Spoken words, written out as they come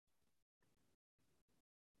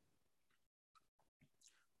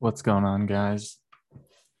What's going on, guys?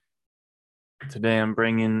 Today I'm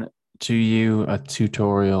bringing to you a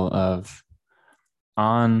tutorial of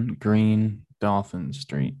On Green Dolphin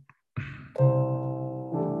Street.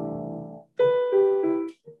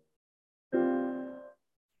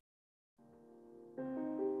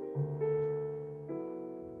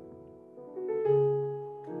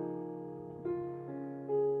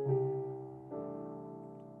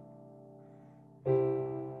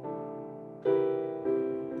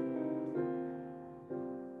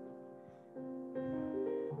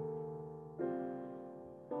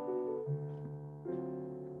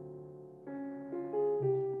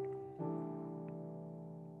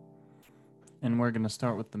 And we're going to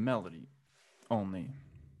start with the melody only.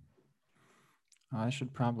 I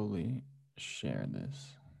should probably share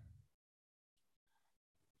this.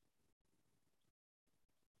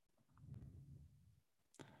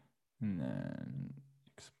 And then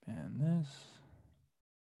expand this.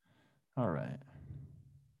 All right.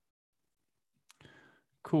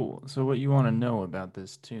 Cool. So what you want to know about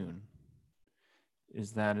this tune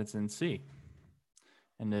is that it's in C.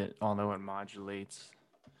 And although it modulates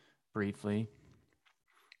briefly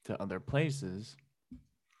to other places,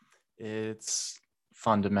 it's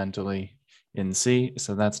fundamentally in C,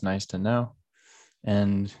 so that's nice to know.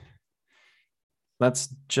 And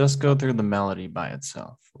let's just go through the melody by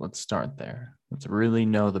itself. Let's start there. Let's really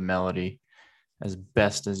know the melody as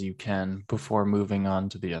best as you can before moving on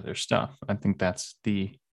to the other stuff. I think that's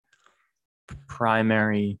the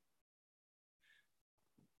primary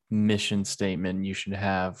mission statement you should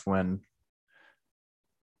have when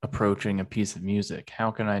approaching a piece of music. How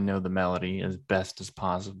can I know the melody as best as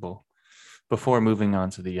possible before moving on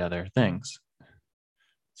to the other things?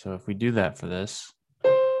 So if we do that for this,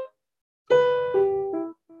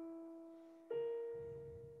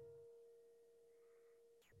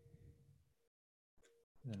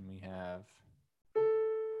 then we have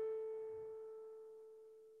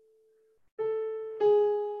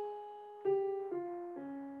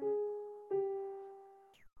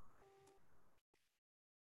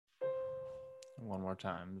one more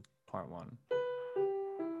time, part one.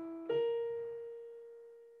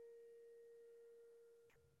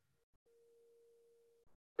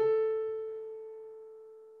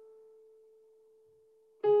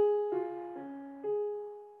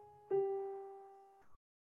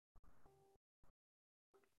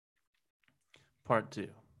 Part two.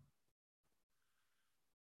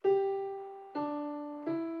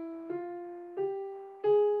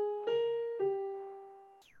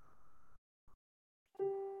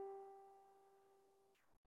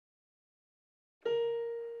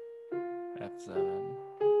 F7.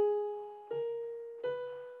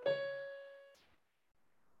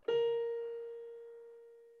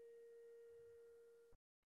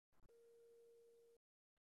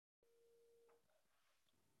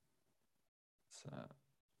 So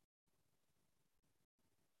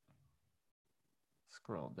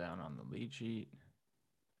scroll down on the lead sheet.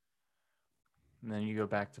 And then you go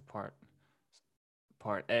back to part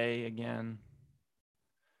A again.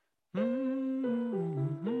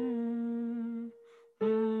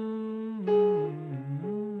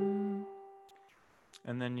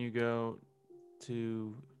 And then you go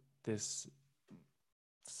to this,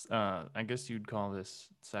 I guess you'd call this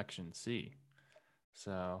section C.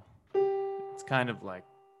 So it's kind of like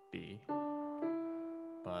B,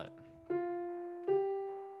 but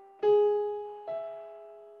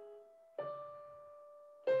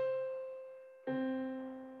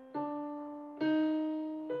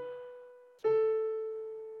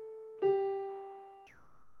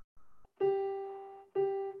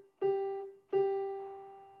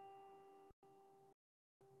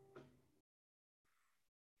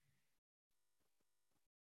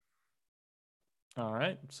all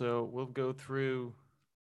right. So we'll go through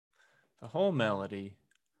the whole melody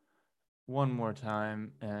one more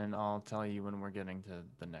time, and I'll tell you when we're getting to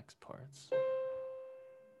the next parts.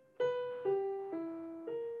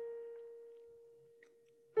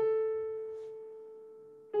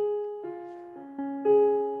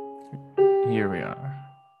 Here we are.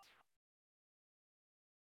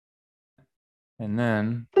 And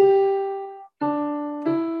then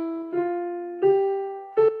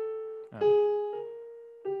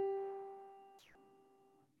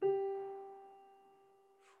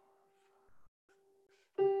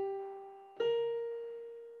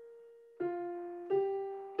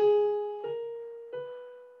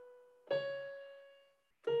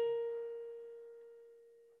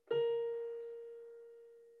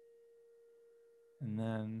and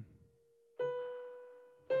then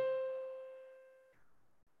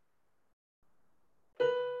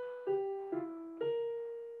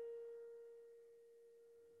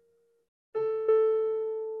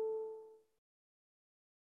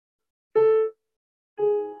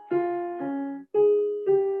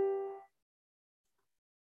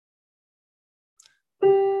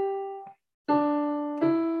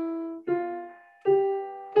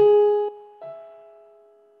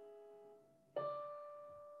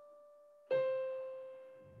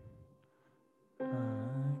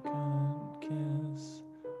kiss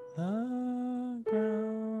the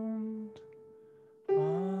ground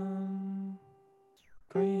on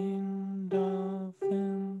Green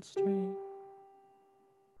Dolphin Street.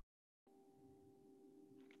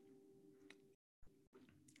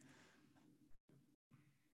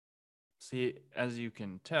 See, as you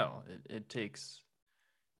can tell, it takes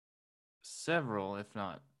several, if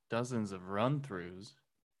not dozens, of run-throughs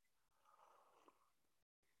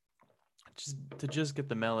just get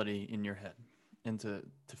the melody in your head and to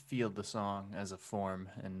feel the song as a form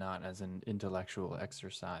and not as an intellectual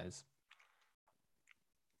exercise.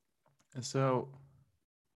 So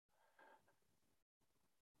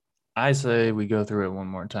I say we go through it one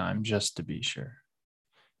more time just to be sure,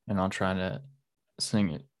 and I'll try to sing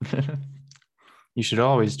it. You should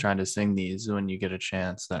always try to sing these when you get a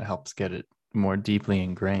chance. That helps get it more deeply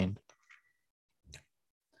ingrained.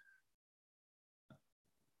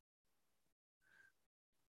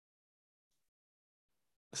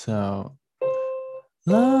 So,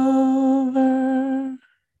 lover,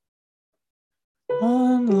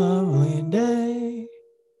 one lovely day,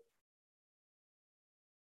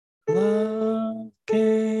 love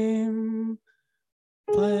came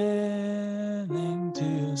planning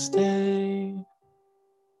to stay.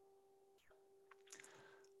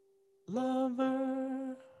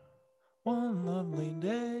 Lover, one lovely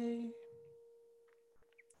day,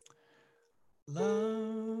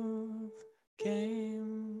 love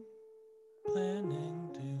came planning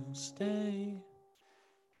to stay.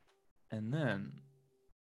 And then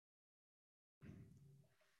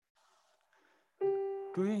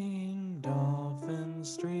Green Dolphin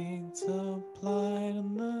Street supplied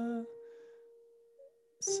in the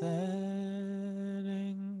setting,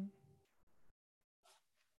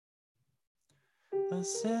 a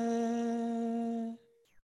setting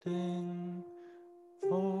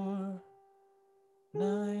for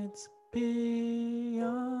nights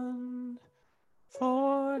beyond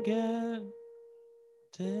forgetting.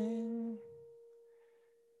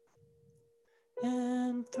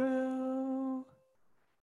 And through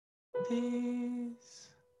these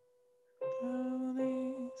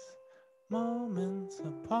moments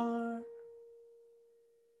apart,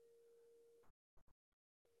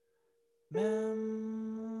 memories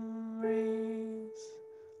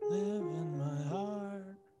live in my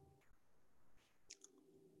heart.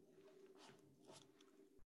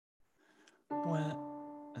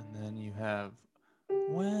 And then you have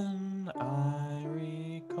when I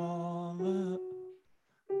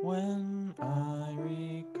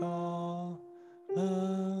recall the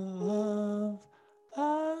love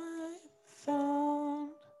I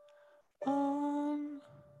found on,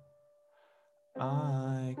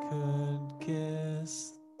 I could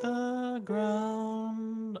kiss the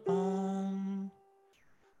ground on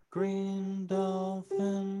Green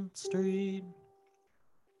Dolphin Street.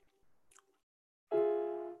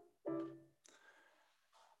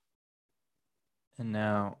 And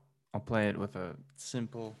now I'll play it with a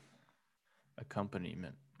simple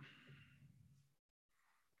accompaniment.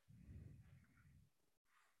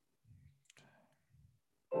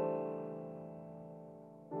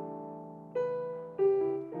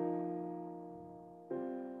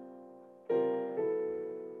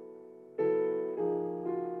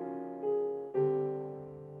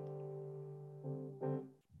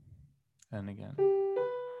 And again.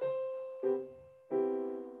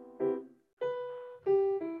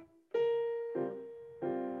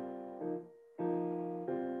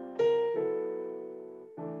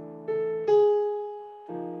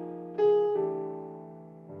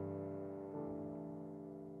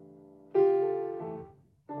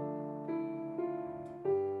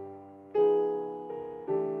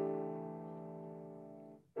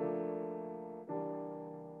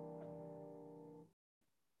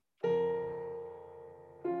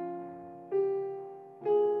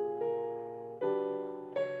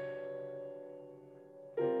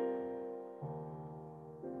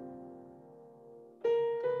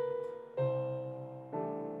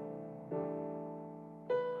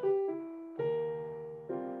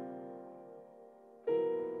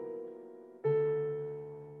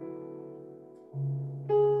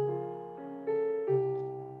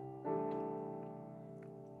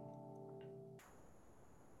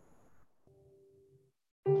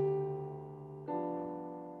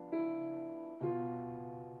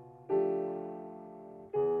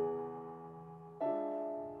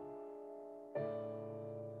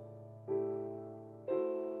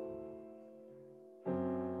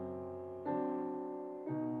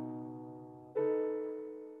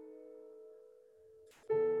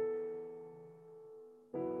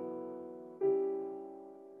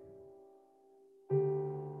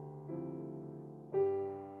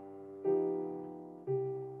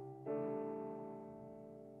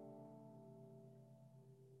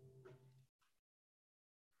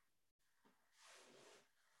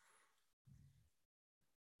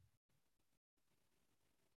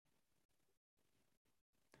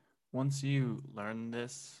 Once you learn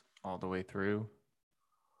this all the way through,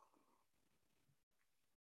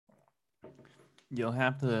 you'll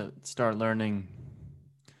have to start learning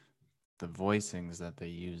the voicings that they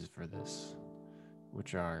use for this,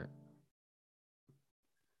 which are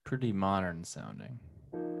pretty modern sounding.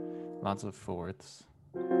 Lots of fourths.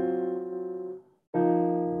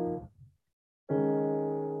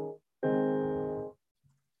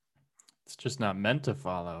 It's just not meant to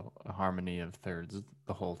follow a harmony of thirds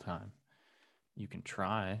the whole time. You can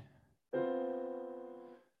try. You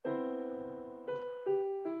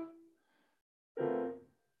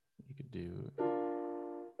could do.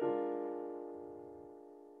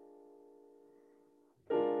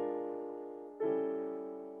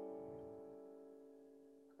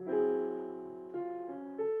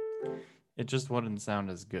 It just wouldn't sound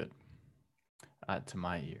as good, to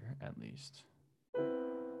my ear, at least.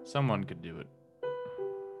 Someone could do it.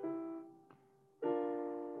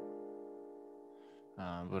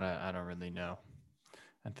 But I don't really know.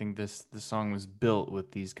 I think this song was built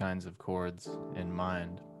with these kinds of chords in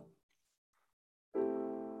mind.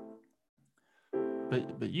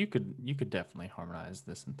 But you could definitely harmonize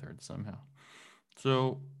this in thirds somehow.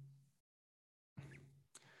 So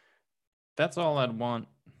that's all I'd want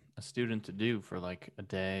a student to do for like a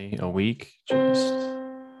day, a week.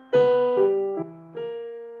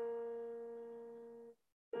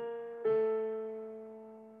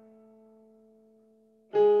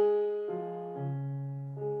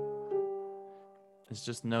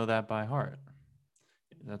 Just know that by heart.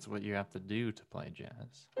 That's what you have to do to play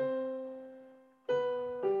jazz.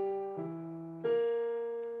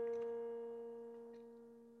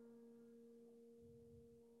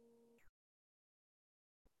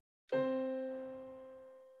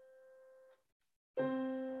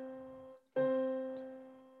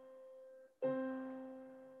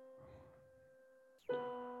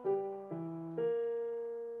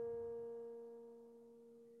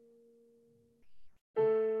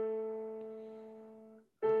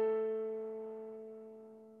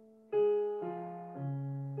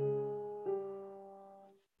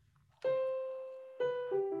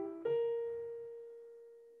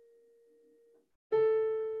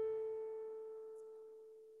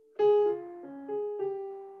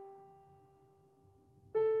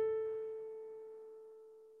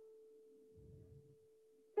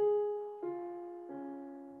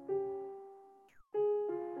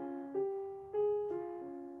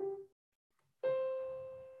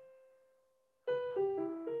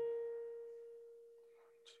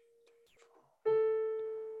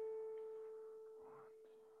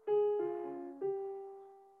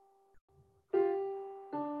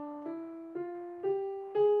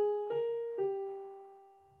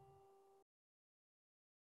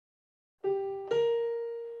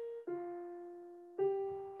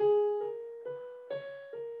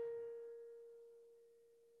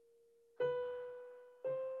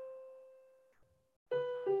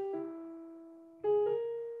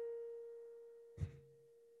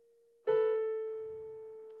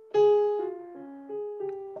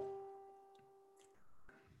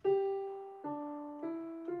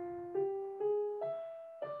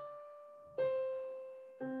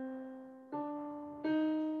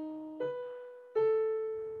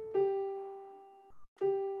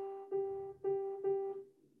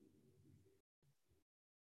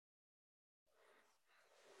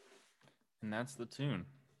 And that's the tune.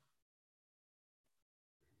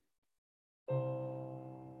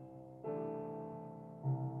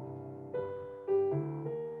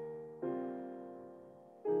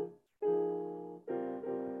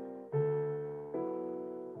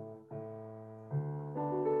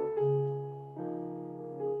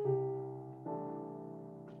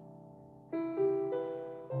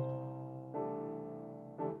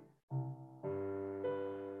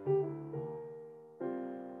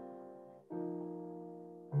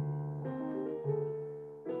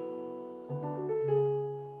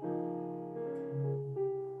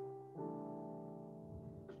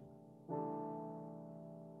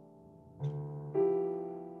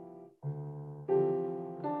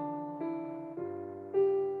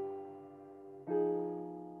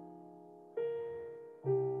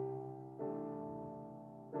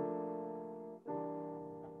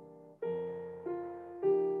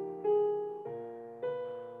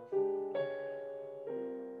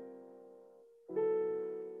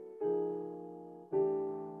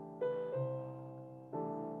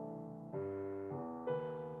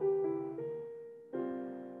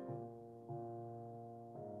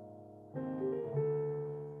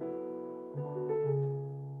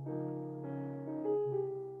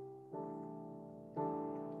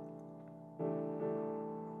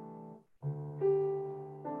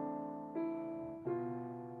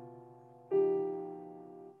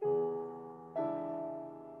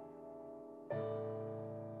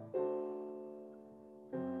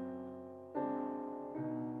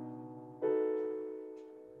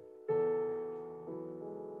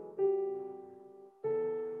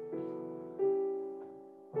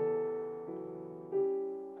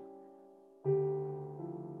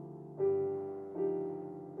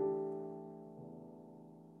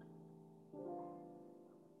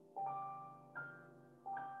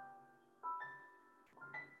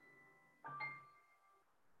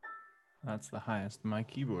 That's the highest my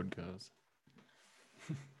keyboard goes.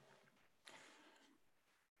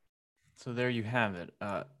 So there you have it.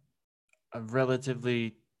 A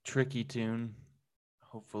relatively tricky tune,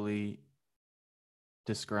 hopefully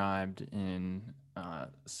described in a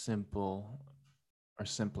simple or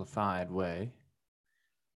simplified way.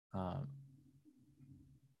 I'll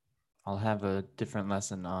have a different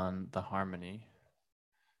lesson on the harmony.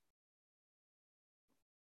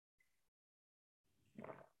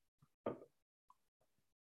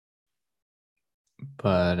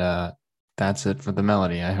 But that's it for the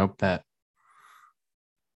melody. I hope that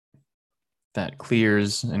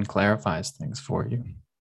clears and clarifies things for you.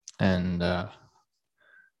 And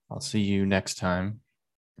I'll see you next time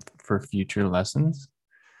for future lessons.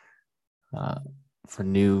 For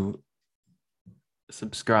new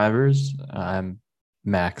subscribers, I'm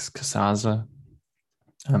Max Casaza.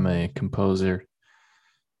 I'm a composer,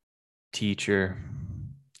 teacher,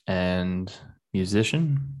 and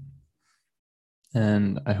musician.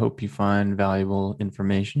 And I hope you find valuable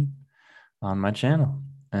information on my channel.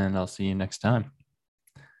 And I'll see you next time.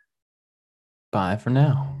 Bye for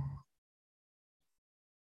now.